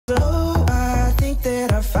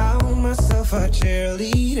for a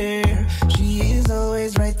cheerleader. She is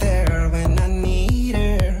always right there when I need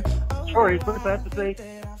her. Jorie, first I have to say,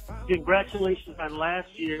 congratulations on last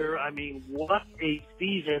year. I mean, what a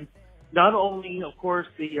season. Not only, of course,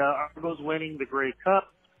 the Argos winning the Grey Cup,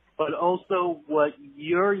 but also what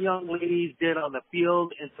your young ladies did on the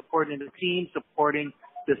field and supporting the team, supporting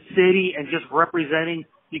the city, and just representing.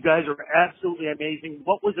 You guys are absolutely amazing.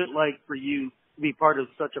 What was it like for you to be part of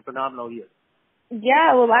such a phenomenal year?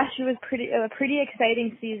 Yeah, well, last year was a pretty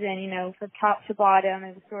exciting season, you know, from top to bottom.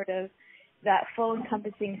 It was sort of that full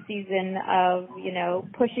encompassing season of, you know,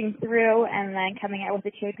 pushing through and then coming out with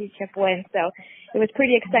a championship win. So it was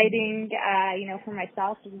pretty exciting, you know, for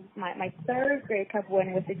myself. It was my third Grey Cup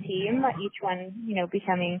win with the team, each one, you know,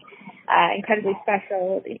 becoming incredibly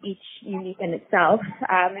special, each unique in itself.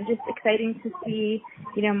 And just exciting to see,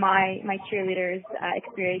 you know, my cheerleaders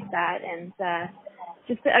experience that, and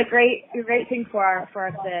just a great thing for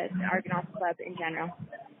the Argonaut club in general.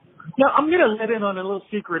 Now, I'm going to let in on a little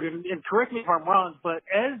secret, and correct me if I'm wrong, but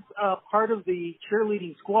as part of the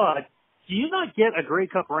cheerleading squad, do you not get a Grey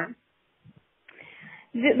Cup ring?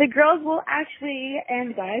 The girls will actually,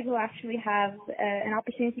 and guys will actually have an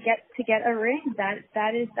opportunity to get a ring.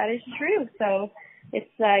 That is true. So it's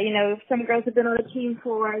you know, some girls have been on the team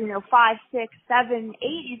for, you know, 5, 6, 7,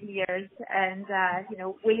 8 years, and you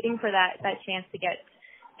know, waiting for that chance to get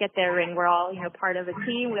their ring. We're all, you know, part of a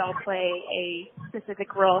team. We all play a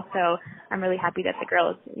specific role. So I'm really happy that the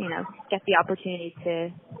girls, you know, get the opportunity to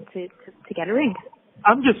get a ring.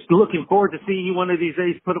 I'm just looking forward to seeing you one of these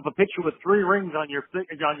days put up a picture with 3 rings on your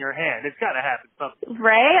hand. It's got to happen someday.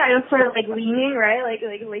 Right? I was sort of like leaning, right? Like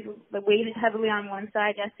weighted heavily on one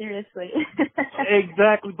side. Yeah, seriously.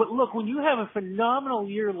 Exactly. But look, when you have a phenomenal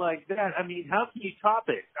year like that, I mean, how can you top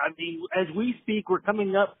it? I mean, as we speak, we're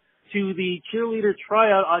coming up to the cheerleader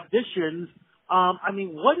tryout auditions. I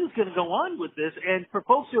mean, what is going to go on with this? And for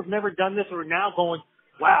folks who have never done this or are now going,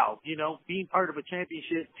 wow, you know, being part of a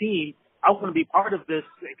championship team, I want to be part of this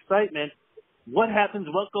excitement. What happens?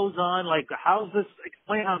 What goes on? Like,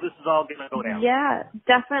 explain how this is all going to go down. Yeah,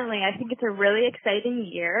 definitely. I think it's a really exciting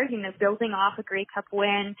year, you know, building off a Grey Cup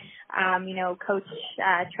win. You know, Coach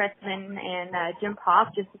Tressman and Jim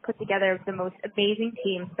Poff just put together the most amazing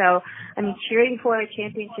team. So, I mean, cheering for a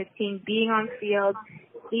championship team, being on field,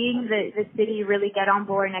 seeing the city really get on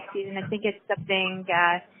board next season, I think it's something,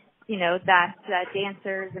 you know, that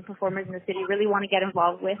dancers and performers in the city really want to get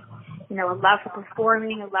involved with. You know, a love for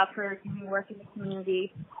performing, a love for doing work in the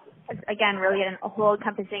community. Again, really a whole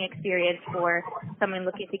encompassing experience for someone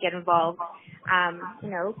looking to get involved. You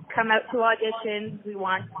know, come out to auditions. We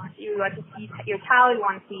want to see your talent. We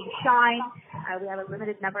want to see you shine. We have a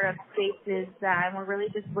limited number of spaces, and we're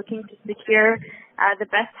really just looking to secure the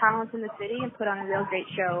best talents in the city and put on a real great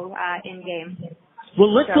show in game.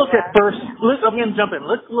 Well, let's look at first. I'm going to jump in.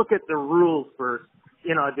 Let's look at the rules first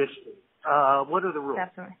in auditioning. What are the rules?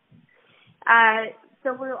 Definitely.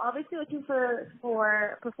 So we're obviously looking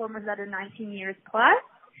for performers that are 19 years plus.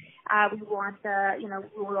 We want you know,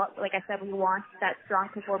 like I said, we want that strong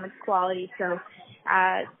performance quality. So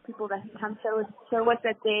people that can come show us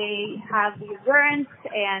that they have the endurance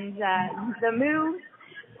and the moves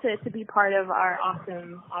to be part of our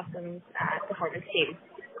awesome performance team.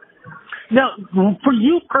 Now, for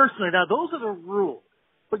you personally, those are the rules.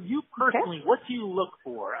 But you personally, okay, what do you look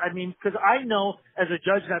for? I mean, because I know as a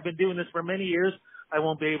judge, and I've been doing this for many years, I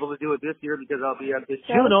won't be able to do it this year because I'll be at this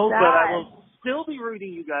Juno, but I will still be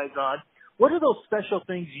rooting you guys on. What are those special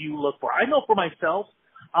things you look for? I know for myself,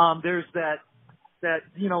 there's that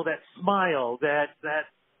you know, that smile, that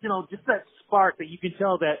you know, just that spark that you can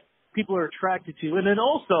tell that people are attracted to. And then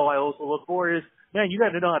also, I also look for is, man, you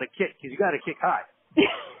got to know how to kick, because you got to kick high.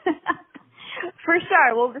 For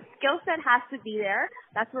sure. Well, the skill set has to be there.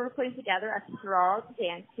 That's what we're putting together a strong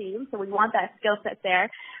dance team. So we want that skill set there.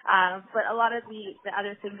 But a lot of the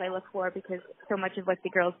other things I look for, because so much of what the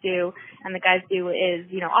girls do and the guys do is,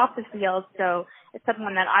 you know, off the field. So it's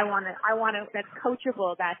someone that I want to, that's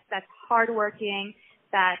coachable, that's hardworking,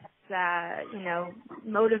 that's, you know,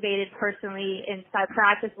 motivated personally inside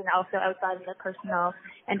practice and also outside of their personal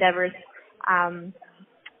endeavors.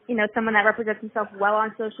 You know, someone that represents himself well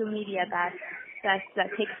on social media, that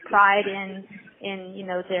takes pride in you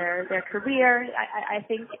know, their career. I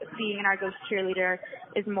think being an Argos cheerleader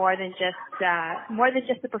is more than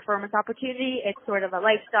just a performance opportunity. It's sort of a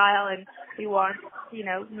lifestyle, and we want, you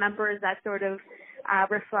know, members that sort of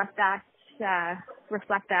reflect that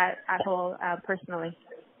at whole personally.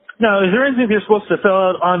 Now, is there anything you're supposed to fill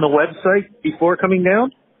out on the website before coming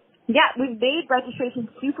down? Yeah, we've made registration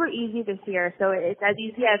super easy this year. So it's as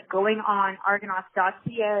easy as going on argonauts.ca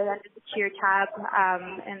under the cheer tab,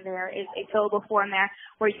 and there is a fillable form there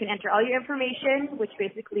where you can enter all your information, which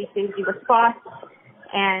basically saves you a spot,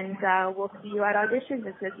 and we'll see you at auditions.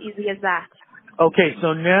 It's as easy as that. Okay,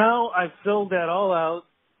 so now I've filled that all out.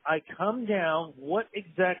 I come down. What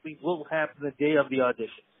exactly will happen the day of the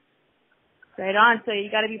audition? Right on. So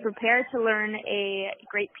you got to be prepared to learn a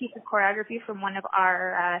great piece of choreography from one of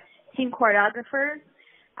our team choreographers,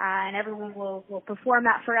 and everyone will perform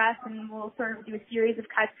that for us, and we'll sort of do a series of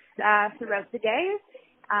cuts throughout the day,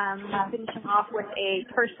 finishing off with a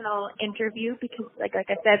personal interview because, like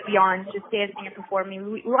I said, beyond just dancing and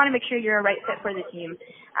performing, we want to make sure you're a right fit for the team,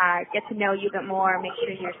 get to know you a bit more, make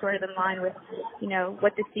sure you're sort of in line with,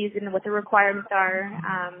 what the season, what the requirements are,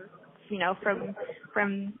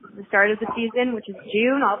 from the start of the season, which is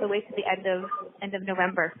June, all the way to the end of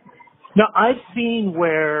November. Now, I've seen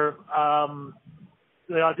where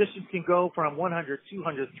the auditions can go from 100,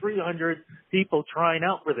 200, 300 people trying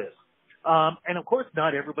out for this. And, of course,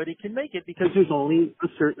 not everybody can make it because there's only a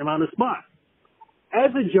certain amount of spots.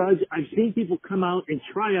 As a judge, I've seen people come out and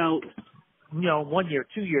try out, 1 year,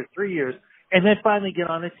 2 years, 3 years, and then finally get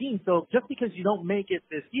on a team. So just because you don't make it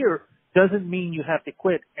this year doesn't mean you have to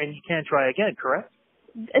quit and you can't try again, correct?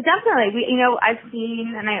 Definitely. I've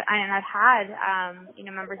seen and I've had,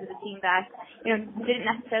 members of the team that, didn't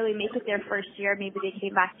necessarily make it their first year. Maybe they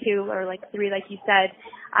came back 2 or 3, like you said.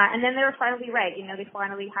 And then they were finally right. They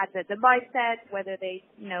finally had the mindset, whether they,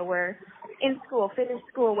 were in school, finished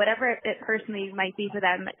school, whatever it personally might be for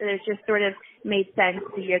them. It just sort of made sense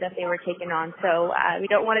the year that they were taken on. So,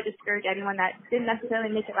 we don't want to discourage anyone that didn't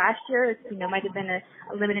necessarily make it last year. It, might have been a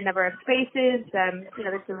limited number of spaces.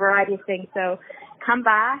 There's a variety of things. So come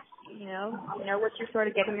back, you know what you're sort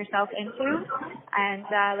of getting yourself into. And,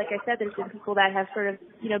 like I said, there's been people that have sort of,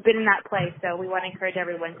 been in that place. So we want to encourage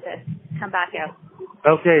everyone to come back out.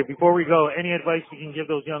 Okay, before we go, any advice you can give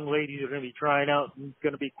those young ladies who are going to be trying out and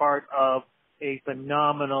going to be part of a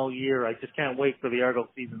phenomenal year? I just can't wait for the Argo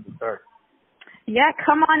season to start. Yeah,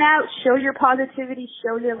 come on out, show your positivity,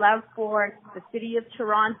 show your love for the city of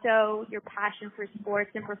Toronto, your passion for sports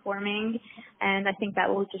and performing, and I think that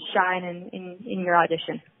will just shine in your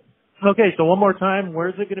audition. Okay, so one more time,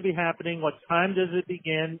 where's it going to be happening? What time does it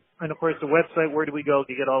begin? And, of course, the website, where do we go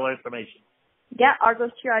to get all that information? Yeah,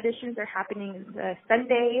 Argo's Cheer auditions are happening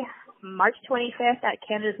Sunday, March 25th at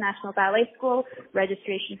Canada's National Ballet School.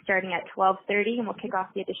 Registration starting at 12:30, and we'll kick off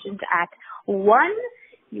the auditions at 1.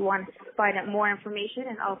 You want to find out more information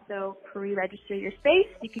and also pre-register your space,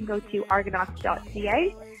 you can go to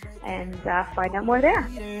argonauts.ca and find out more there.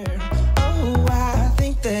 Oh, I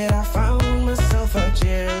think that I found myself a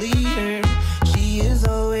cheerleader. She is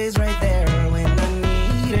always right there.